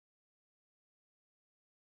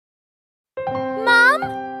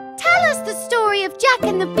story of Jack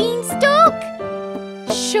and the Beanstalk?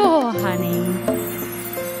 Sure, honey.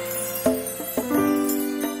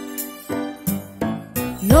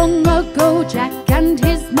 Long ago, Jack and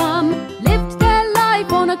his mum lived their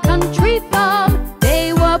life on a country farm.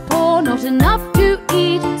 They were poor, not enough to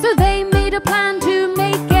eat, so they made a plan to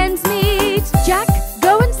make ends meet. Jack,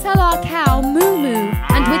 go and sell our cow, Moo Moo,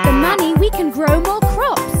 and with the money we can grow more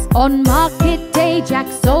crops. On market day, Jack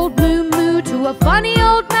sold Moo Moo to a funny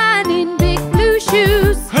old man in big blue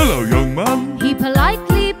shoes. Hello, young man. He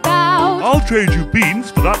politely bowed. I'll trade you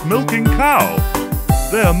beans for that milking cow.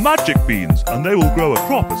 They are magic beans, and they will grow a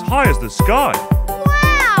crop as high as the sky.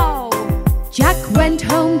 Wow! Jack went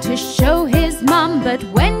home to show his mum, but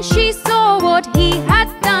when she saw what he had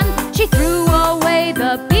done, she threw away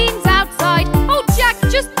the beans outside. Oh, Jack,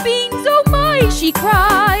 just beans, oh my, she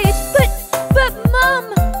cried. But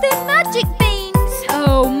Mum, they're magic beans.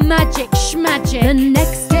 Oh, magic schmagic. The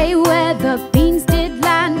next day where the beans did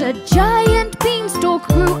land, a giant beanstalk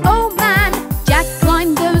grew, oh man. Jack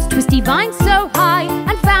climbed those twisty vines so high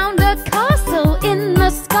and found a castle in the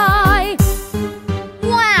sky.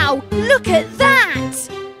 Wow, look at that!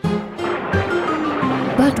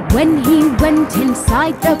 But when he went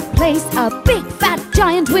inside the place, a big fat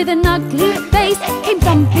giant with an ugly face came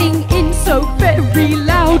thumping in so very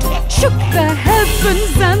loud, shook the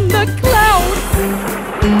heavens and the clouds.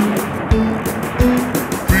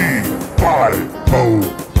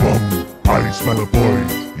 B-I-O-Bum, I smell a boy,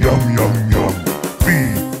 yum yum yum.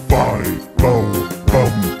 B-I-O-Bum,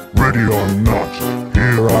 ready or not,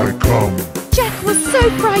 here I come. Jack was so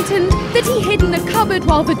frightened that he hid in a cupboard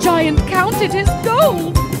while the giant counted his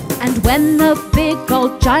gold. And when the big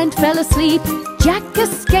old giant fell asleep, Jack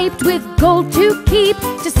escaped with gold to keep.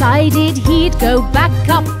 Decided he'd go back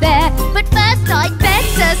up there, but first I'd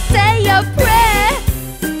better say a prayer.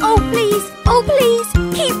 Oh please,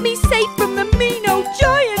 keep me safe from the mean old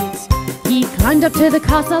giant. He climbed up to the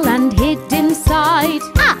castle and hid inside.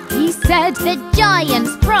 Ah, he said, the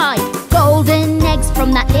giant's pride. Golden eggs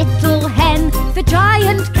from that little hen. The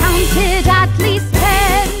giant counted at least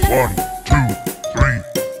 10. 1, 2, 3,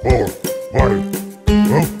 4, 5.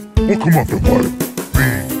 Oh, what come off the pipe?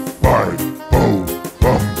 B-I-O-Bum,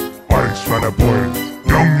 I smell a boy,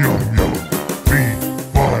 yum yum yum.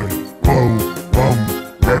 B-I-O-Bum,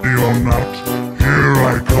 ready or not, here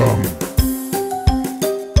I come.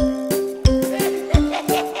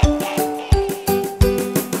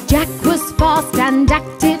 Jack was fast and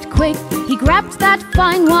acted quick. He grabbed that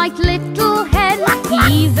fine white little hen.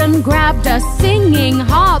 He even grabbed a singing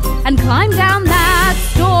harp and climbed down that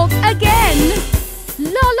stalk again.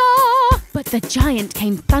 La la! But the giant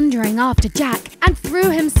came thundering after Jack and threw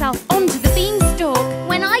himself onto the beanstalk.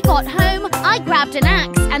 When I got home, I grabbed an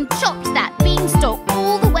axe and chopped that beanstalk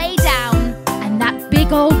all the way down. And that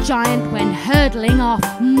big old giant went hurtling off,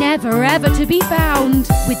 never ever to be found.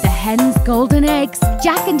 With the hen's golden eggs,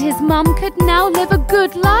 Jack and his mum could now live a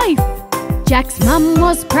good life. Jack's mum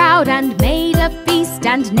was proud and made a feast,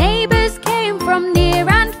 and neighbours came from near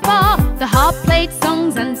and far. The harp played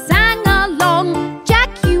songs and sang along. Jack,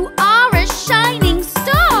 you are a shining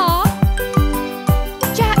star.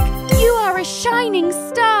 Jack, you are a shining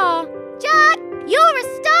star. Jack, you're a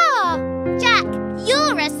star. Jack,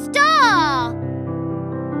 you're a star.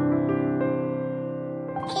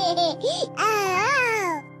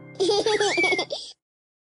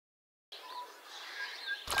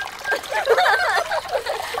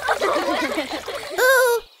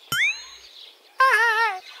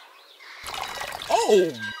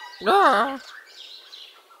 Oh!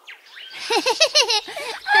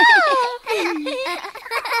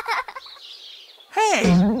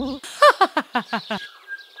 Hey!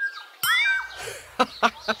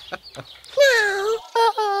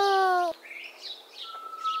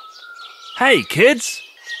 Hey, kids!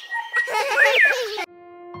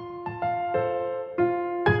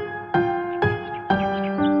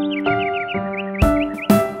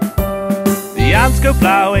 The ants go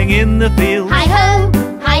ploughing in the field. Hi-ho,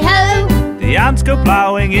 hi-ho. The ants go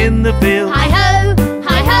ploughing in the field. Hi-ho,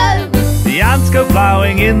 hi-ho. The ants go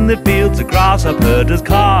ploughing in the fields. A grasshopper does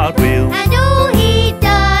cartwheels. And all he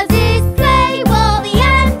does is play while the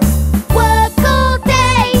ants work all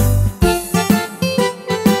day.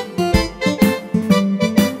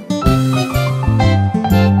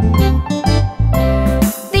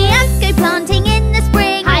 The ants go planting in the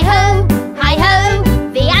spring. Hi-ho, hi-ho.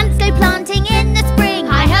 The ants go planting in the spring.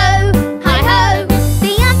 Hi-ho, hi-ho.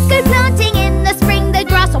 The ants go planting in the spring. The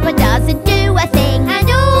grasshopper doesn't do a thing. And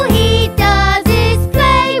all he does is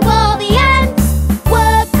play while the ants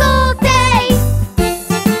work all day.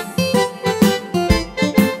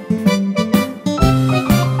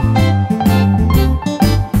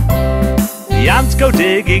 go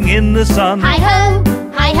digging in the sun. Hi-ho,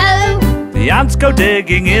 hi-ho. The ants go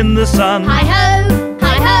digging in the sun. Hi-ho,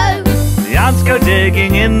 hi-ho. The ants go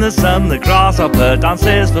digging in the sun. The grasshopper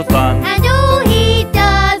dances for fun. And all he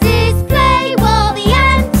does is play while the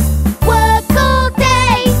ants work all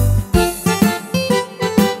day.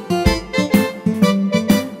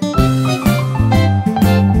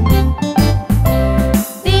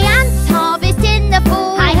 The ants harvest in the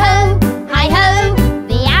fall. Hi-ho, hi-ho.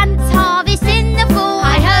 The ants harvest in the fall.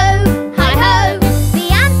 Hi-ho, hi-ho.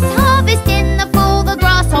 The ants harvest in the fall. The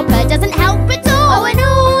grasshopper doesn't help at all. Oh, and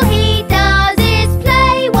all he does is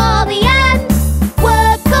play while the ants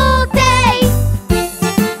work all day.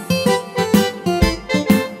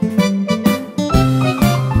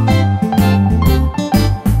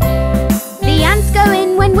 The ants go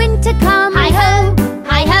in when winter comes. Hi-ho,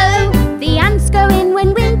 hi-ho. The ants go in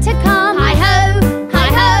when winter comes. Hi-ho,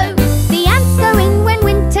 hi-ho. The ants go in when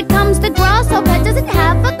winter comes. The grasshopper doesn't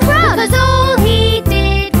have a crumb, because all he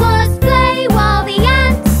did was play while the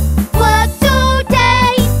ants worked all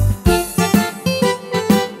day.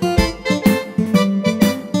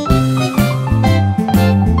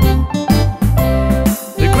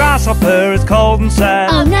 The grasshopper is cold and sad.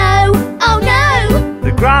 Oh no, oh no.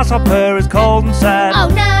 The grasshopper is cold and sad. Oh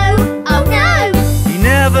no, oh no. He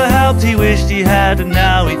never helped, he wished he had, and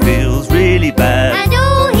now he feels really bad. And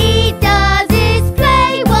all he does is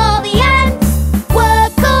play while the ants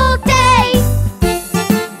work all day.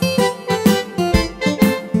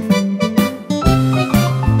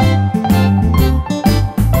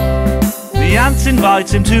 The ants invite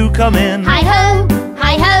him to come in. Hi-ho,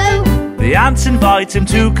 hi-ho. The ants invite him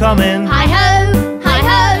to come in. Hi-ho,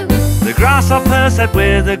 hi-ho. The grasshopper said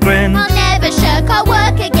with a grin, I'll never shirk our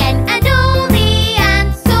work again. And all the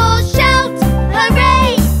ants all shout,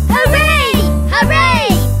 hooray, hooray, hooray,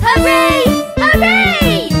 hooray,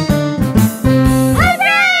 hooray,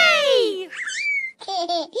 hooray!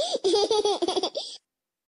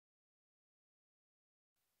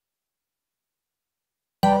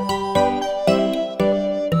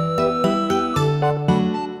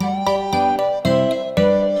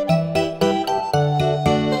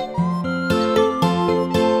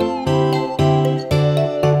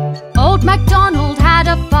 Old MacDonald had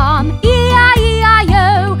a farm,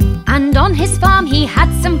 E-I-E-I-O. And on his farm he had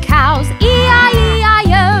some cows,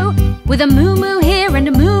 E-I-E-I-O. With a moo-moo here and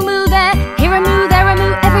a moo-moo there, here a moo, there a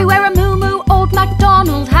moo, everywhere a moo-moo. Old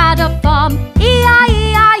MacDonald had a farm,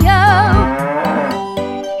 E-I-E-I-O.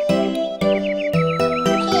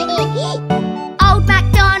 Old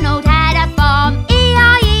MacDonald had a farm,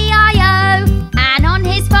 E-I-E-I-O. And on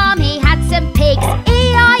his farm he had some pigs,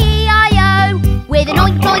 E-I-E-I-O. With an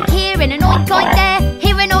oink oink here and an oink oink there,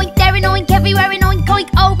 here an oink, there an oink, everywhere an oink oink.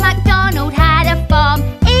 Old MacDonald had a farm,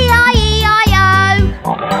 E-I-E-I-O.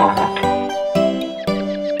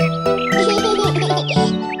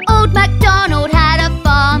 Old MacDonald had a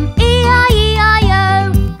farm,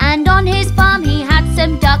 E-I-E-I-O. And on his farm he had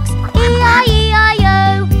some ducks,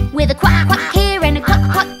 E-I-E-I-O. With a quack quack here and a quack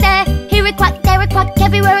quack there, here a quack, there a quack,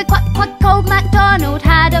 everywhere a quack quack. Old MacDonald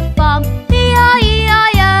had a farm,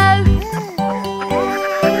 E-I-E-I-O.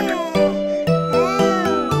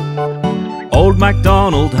 Old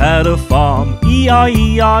MacDonald had a farm,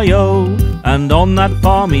 E-I-E-I-O. And on that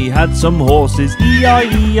farm he had some horses,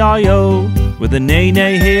 E-I-E-I-O. With a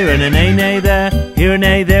neigh-neigh here and a neigh-neigh there, here a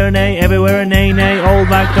neigh, there a neigh, everywhere a neigh-neigh. Old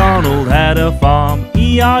MacDonald had a farm,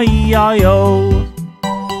 E-I-E-I-O.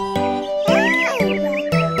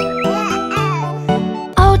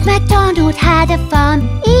 Old MacDonald had a farm,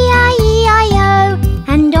 E-I-E-I-O.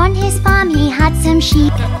 And on his farm he had some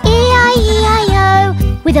sheep, E-I-E-I-O.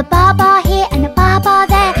 With a bar here and a bar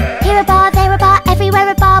there, here a bar, there a bar, everywhere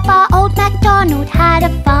a bar. Old MacDonald had a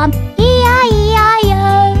farm,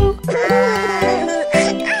 E-I-E-I-O.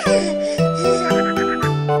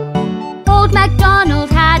 Old MacDonald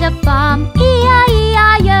had a farm,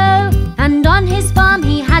 E-I-E-I-O. And on his farm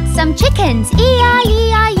he had some chickens,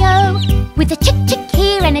 E-I-E-I-O. With a chick chick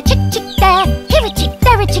here and a chick chick there, here a chick,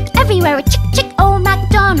 there a chick, everywhere a chick chick. Old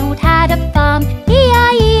MacDonald had a farm,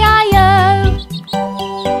 E-I-E-I-O.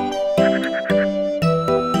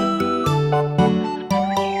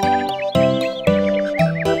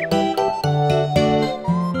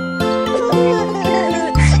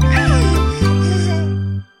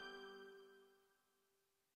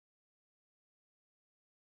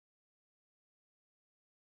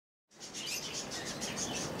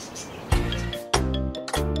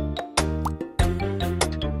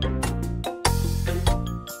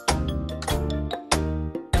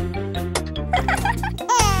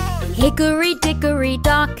 Hickory dickory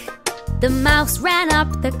dock, the mouse ran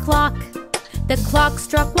up the clock. The clock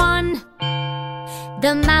struck 1,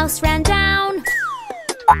 The mouse ran down.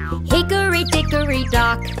 Hickory dickory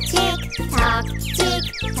dock. Tick tock, tick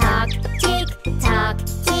tock, tick tock,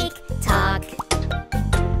 tick tock.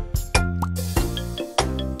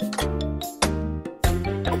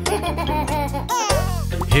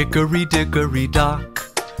 Hickory dickory dock,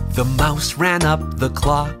 the mouse ran up the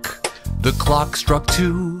clock. The clock struck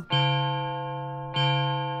 2.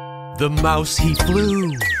 The mouse he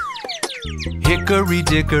flew. Hickory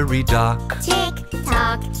dickory dock. Tick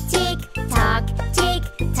tock, tick tock, tick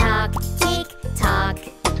tock, tick tock.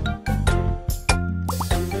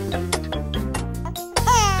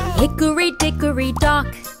 Hickory dickory dock,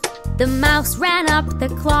 the mouse ran up the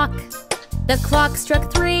clock. The clock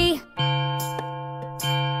struck 3.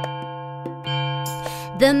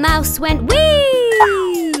 The mouse went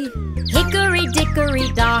wee! Hickory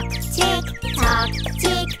dickory dock. Tick tock,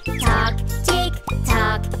 tick tock, tick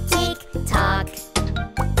tock, tick tock.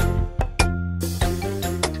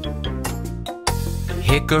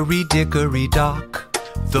 Hickory dickory dock,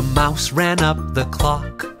 the mouse ran up the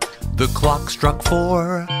clock. The clock struck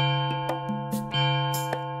 4.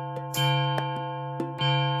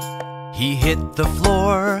 He hit the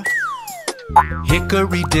floor.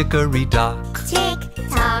 Hickory dickory dock. Tick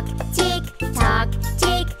tock, tick tock,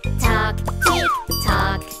 tick tock, tick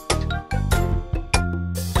tock.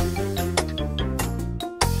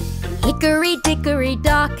 Hickory dickory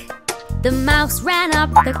dock, the mouse ran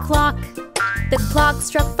up the clock. The clock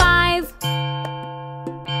struck 5.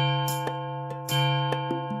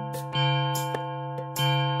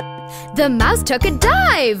 The mouse took a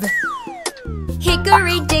dive.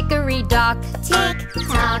 Hickory dickory dock. Tick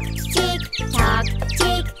tock, tick tock,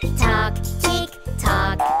 tick tock, tick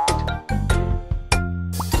tock.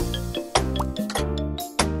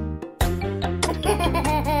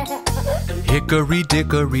 Hickory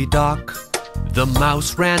dickory dock, the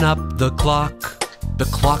mouse ran up the clock. The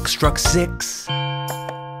clock struck 6.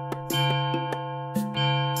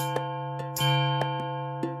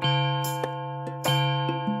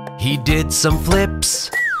 He did some flips.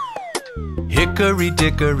 Hickory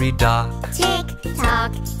dickory dock. Tick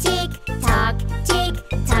tock, tick